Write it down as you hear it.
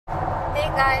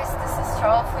guys, this is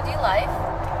TravelFoodie Life.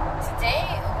 Today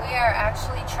we are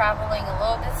actually traveling a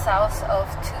little bit south of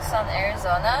Tucson,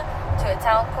 Arizona to a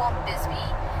town called Bisbee.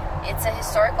 It's a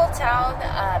historical town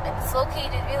and it's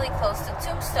located really close to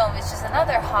Tucson, which is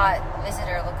another hot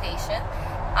visitor location.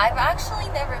 I've actually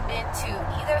never been to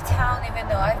either town, even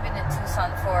though I've been in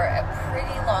Tucson for a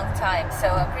pretty long time.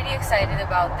 So I'm pretty excited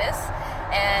about this.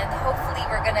 And hopefully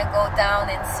we're gonna go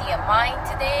down and see a mine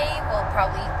today. We'll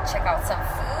probably check out some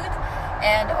food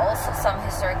and also some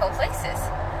historical places.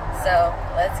 So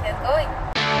let's get going.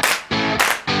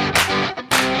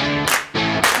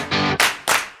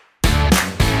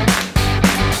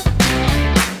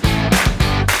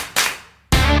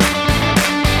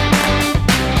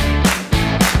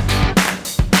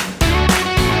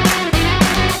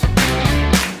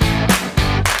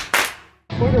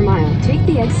 Quarter mile, take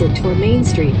the exit toward Main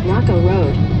Street, Rocco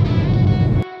Road.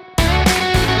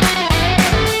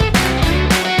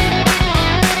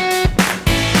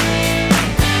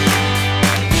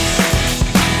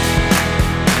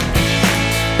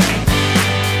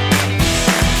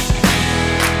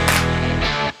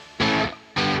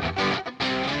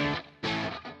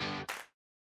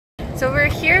 So we're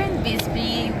here in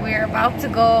Bisbee. We're about to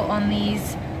go on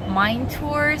these mine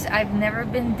tours. I've never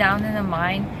been down in a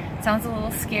mine. It sounds a little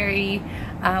scary.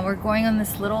 We're going on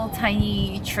this little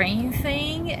tiny train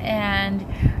thing, and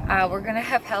we're gonna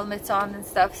have helmets on and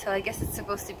stuff, so I guess it's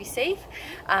supposed to be safe.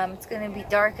 It's gonna be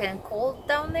dark and cold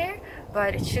down there,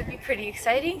 but it should be pretty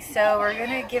exciting, so we're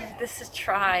gonna give this a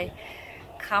try.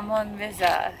 Come on with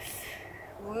us.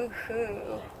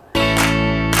 Woohoo.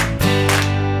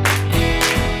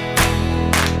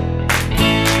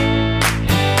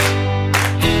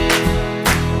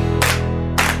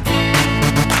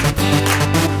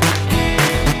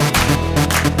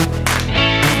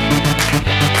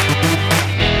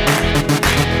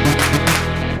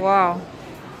 Wow,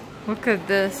 look at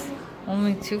this.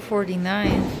 Only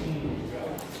 $2.49.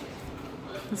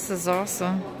 This is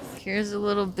awesome. Here's a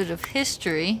little bit of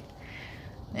history.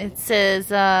 It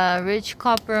says rich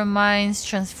copper mines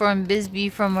transformed Bisbee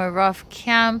from a rough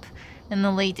camp in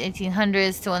the late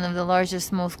 1800s to one of the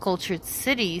largest, most cultured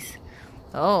cities.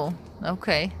 Oh,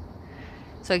 okay.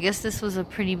 So I guess this was a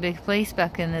pretty big place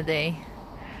back in the day.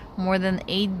 More than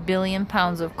 8 billion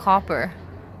pounds of copper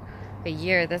a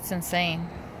year. That's insane.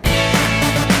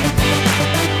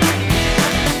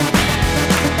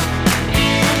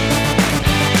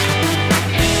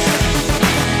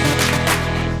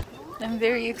 I'm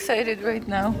very excited right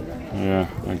now. Yeah,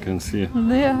 I can see.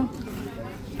 Yeah.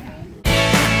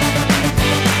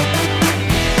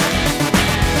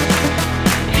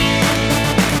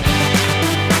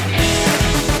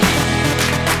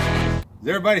 Is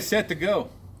everybody set to go?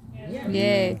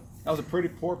 Yay. That was a pretty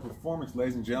poor performance,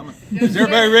 ladies and gentlemen. Is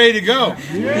everybody ready to go?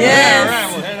 Yes. All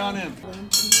right, we'll head on in.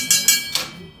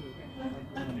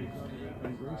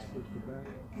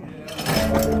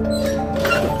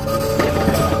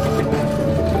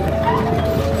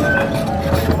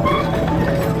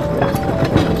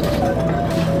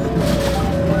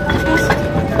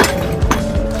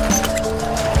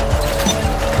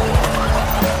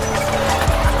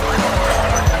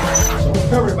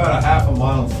 Covered about a half a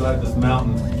mile inside this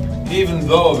mountain, even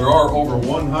though there are over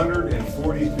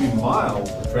 143 miles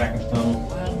of track and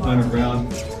tunnel underground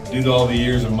due to all the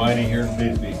years of mining here in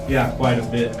Bisbee. Yeah, quite a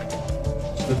bit.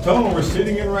 The tunnel we're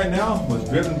sitting in right now was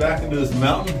driven back into this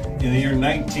mountain in the year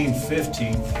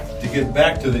 1915 to get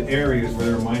back to the areas where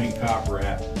they were mining copper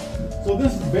at. So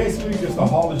this is basically just a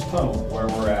haulage tunnel where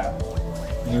we're at.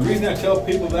 And the reason I tell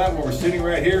people that when we're sitting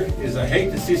right here is I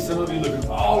hate to see some of you looking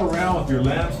all around with your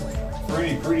lamps for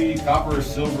any pretty copper,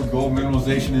 silver, gold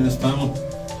mineralization in this tunnel.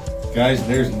 Guys,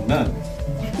 there's none.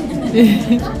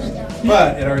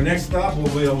 But at our next stop, we'll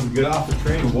be able to get off the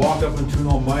train and walk up into an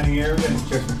old mining area and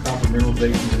check some copper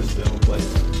mineralization in this stone place.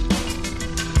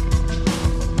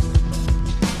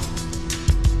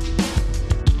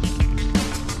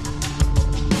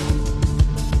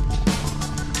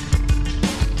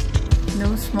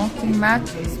 No smoking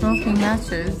matches.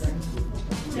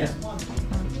 Yeah.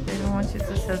 They don't want you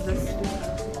to set this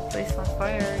place on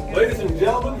fire again. Ladies and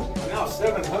gentlemen, we're now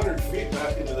 700 feet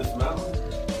back into this mountain.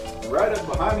 Right up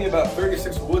behind me, about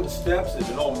 36 wooden steps, is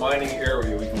an old mining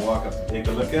area we can walk up and take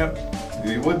a look at. If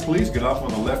you would please get off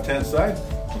on the left-hand side.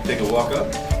 We'll take a walk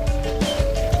up.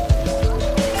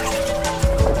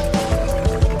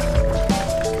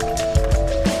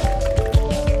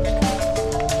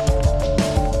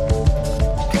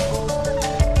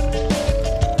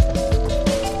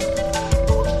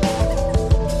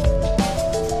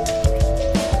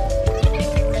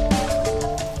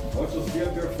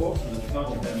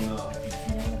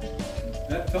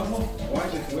 tunnel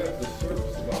winds its way up the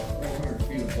surface about 400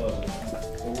 feet above us.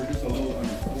 So we're just a little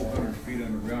under 400 feet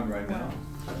underground right now.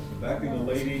 Back in the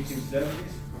late 1870s,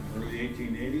 early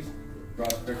 1880s,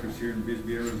 prospectors here in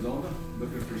Bisbee, Arizona,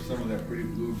 looking for some of that pretty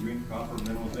blue-green copper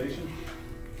mineralization,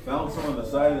 found some on the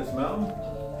side of this mountain,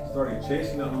 started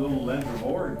chasing down a little lens of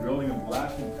ore and drilling and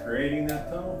blasting, creating that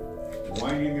tunnel,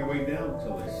 winding their way down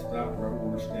until they stopped right where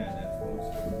we're standing at, folks.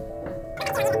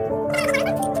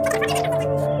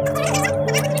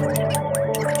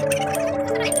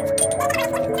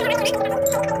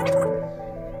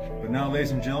 But now,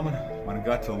 ladies and gentlemen, when it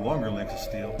got to the longer lengths of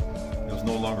steel, it was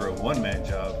no longer a one-man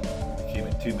job, it became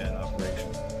a two-man operation.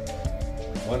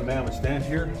 One man would stand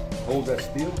here, hold that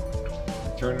steel,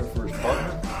 turn it for his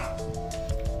partner.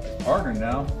 His partner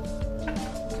now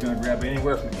is going to grab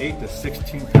anywhere from 8 to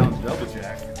 16 pound double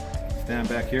jack, stand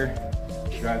back here,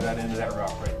 drive that into that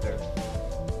rock right there.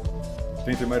 I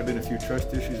think there might have been a few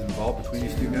trust issues involved between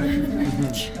these two guys.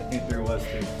 I think there was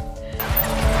too.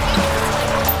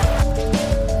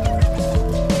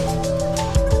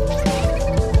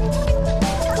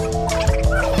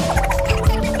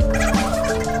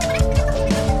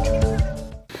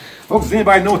 Folks, does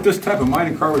anybody know what this type of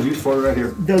mining car was used for right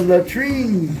here? The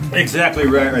latrine. Exactly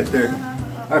right there.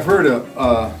 I've heard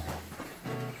of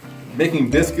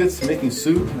making biscuits, making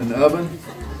soup in the oven,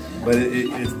 but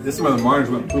this is where the miners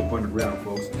went poop underground,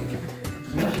 folks.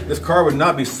 This car would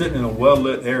not be sitting in a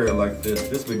well-lit area like this.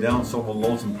 This would be down some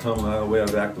lonesome tunnel out of the way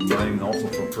of active mining, and also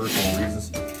for personal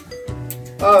reasons.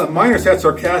 Miners had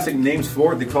sarcastic names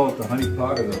for it. They call it the honey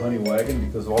pot or the honey wagon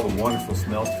because of all the wonderful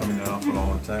smells coming out of it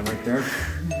all the time right there.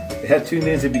 It had two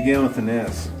names that began with an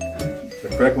S. The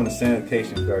correct one is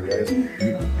sanitation card, guys.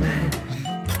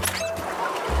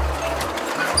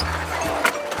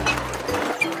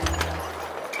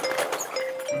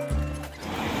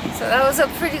 So that was a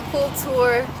pretty cool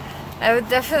tour. I would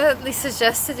definitely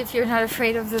suggest it if you're not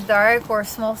afraid of the dark or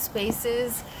small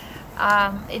spaces.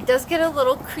 It does get a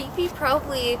little creepy,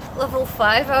 probably level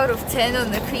 5 out of 10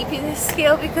 on the creepiness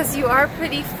scale because you are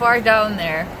pretty far down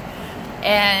there.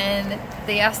 And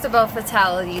they asked about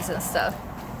fatalities and stuff.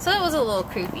 So it was a little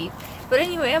creepy. But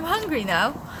anyway, I'm hungry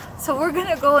now. So we're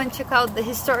gonna go and check out the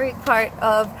historic part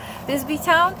of Bisbee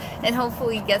town and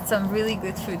hopefully get some really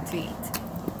good food to eat.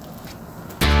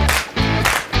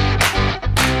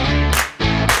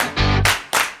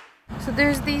 So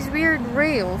there's these weird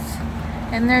rails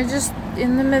and they're just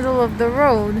in the middle of the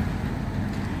road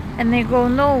and they go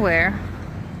nowhere.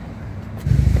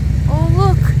 Oh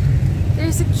look,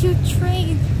 there's a cute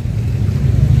train.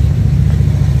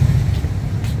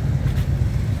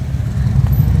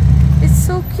 It's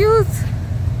so cute.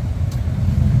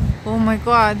 Oh my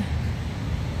god.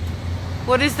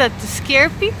 What is that, to scare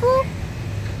people?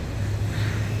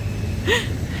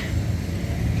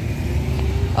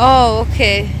 Oh,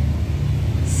 okay.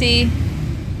 See?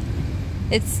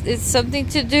 It's something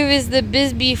to do with the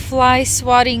Bisbee fly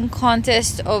swatting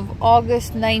contest of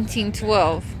August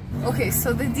 1912. Okay,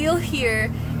 so the deal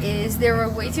here is there were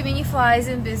way too many flies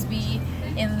in Bisbee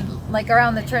in like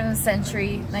around the turn of the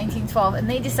century, 1912, and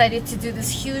they decided to do this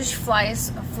huge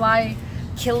fly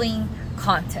killing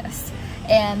contest.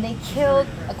 And they killed,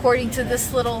 according to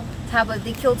this little tablet,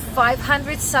 they killed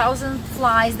 500,000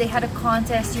 flies. They had a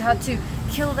contest. You had to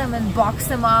kill them and box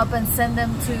them up and send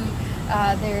them to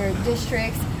their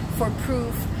districts for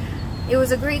proof. It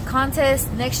was a great contest.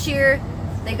 Next year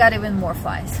they got even more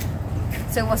flies,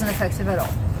 so it wasn't effective at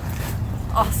all.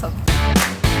 Awesome.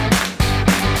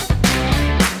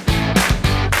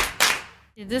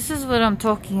 This is what I'm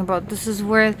talking about. This is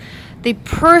where they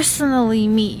personally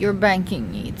meet your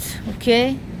banking needs,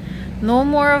 okay? No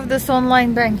more of this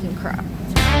online banking crap.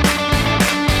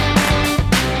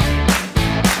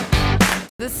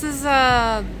 This is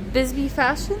Bisbee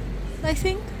fashion, I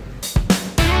think.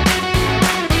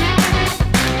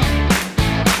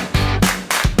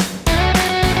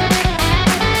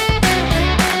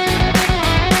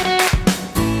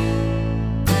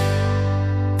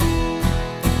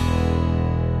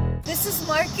 This is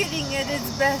marketing at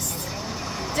its best.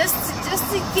 Just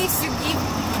in case you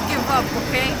give up,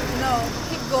 okay? No,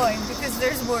 keep going because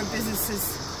there's more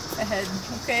businesses ahead,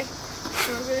 okay?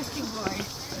 So we're gonna keep going.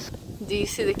 Do you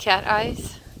see the cat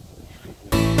eyes?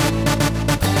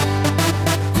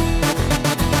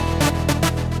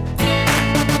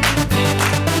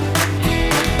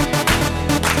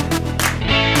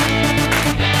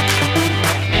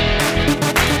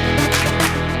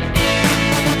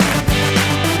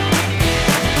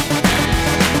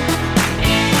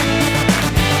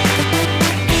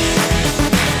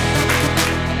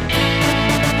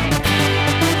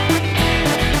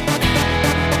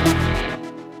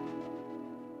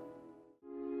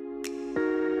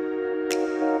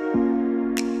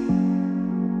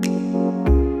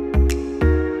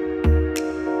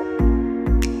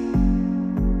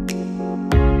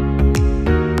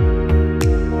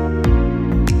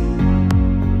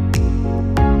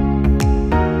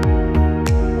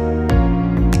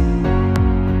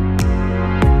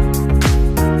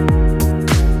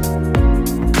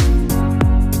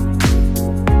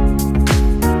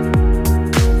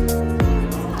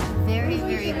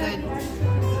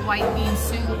 white bean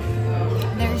soup.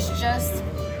 There's just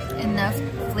enough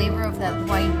flavor of that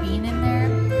white bean in there,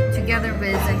 together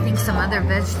with I think some other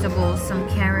vegetables, some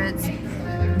carrots.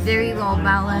 Very well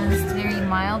balanced, very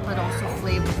mild, but also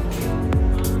flavorful.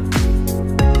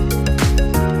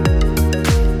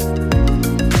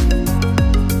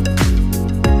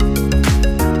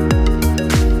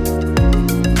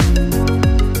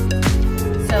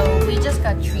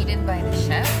 Treated by the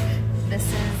chef. This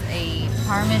is a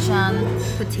Parmesan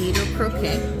potato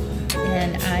croquette,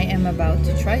 and I am about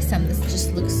to try some. This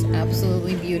just looks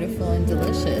absolutely beautiful and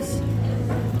delicious.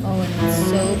 Oh, and it's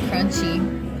so crunchy.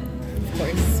 Of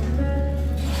course,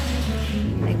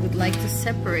 I would like to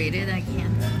separate it. I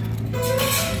can't.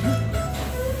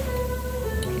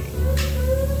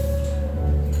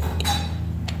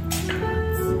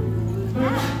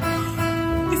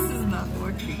 This is not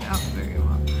working out very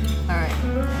well. Alright,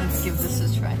 let's give this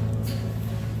a try.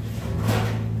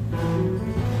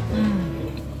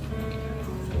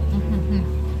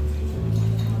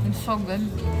 It's so good.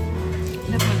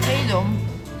 The potato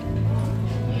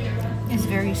is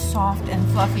very soft and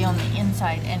fluffy on the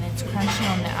inside, and it's crunchy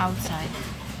on the outside.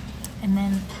 And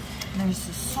then there's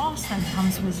the sauce that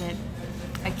comes with it.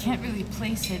 I can't really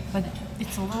place it, but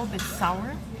it's a little bit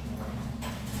sour.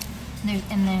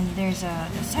 And then there's a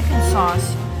second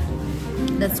sauce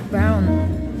that's brown,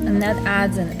 and that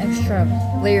adds an extra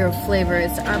layer of flavor.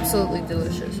 It's absolutely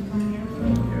delicious.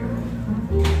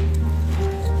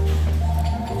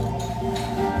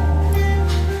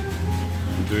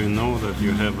 Do you know that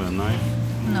you have a knife?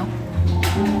 No.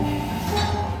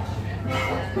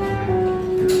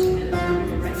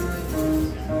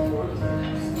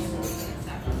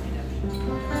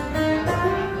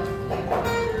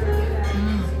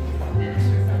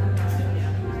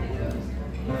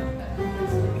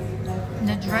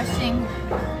 Dressing,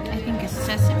 I think, is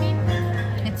sesame.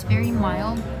 It's very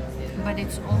mild, but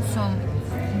it's also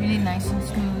really nice and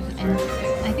smooth. And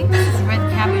I think this is red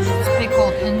cabbage. It's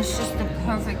pickled, and it's just the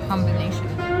perfect combination.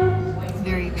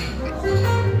 Very, very good.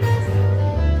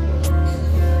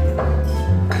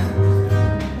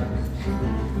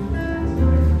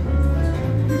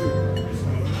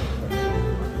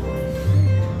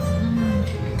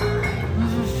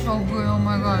 This is so good. Oh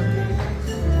my god.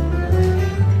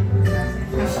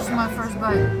 My first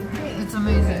bite. It's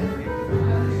amazing.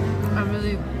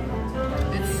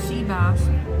 It's sea bass,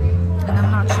 and I'm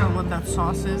not sure what that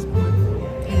sauce is, but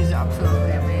it is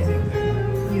absolutely amazing.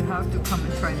 You have to come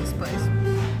and try this place.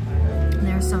 And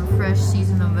there's some fresh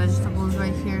seasonal vegetables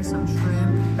right here, some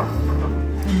shrimp,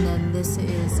 and then this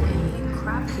is a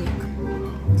crab cake.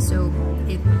 So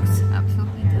it looks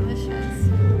absolutely delicious.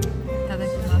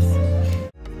 Itadakimasu.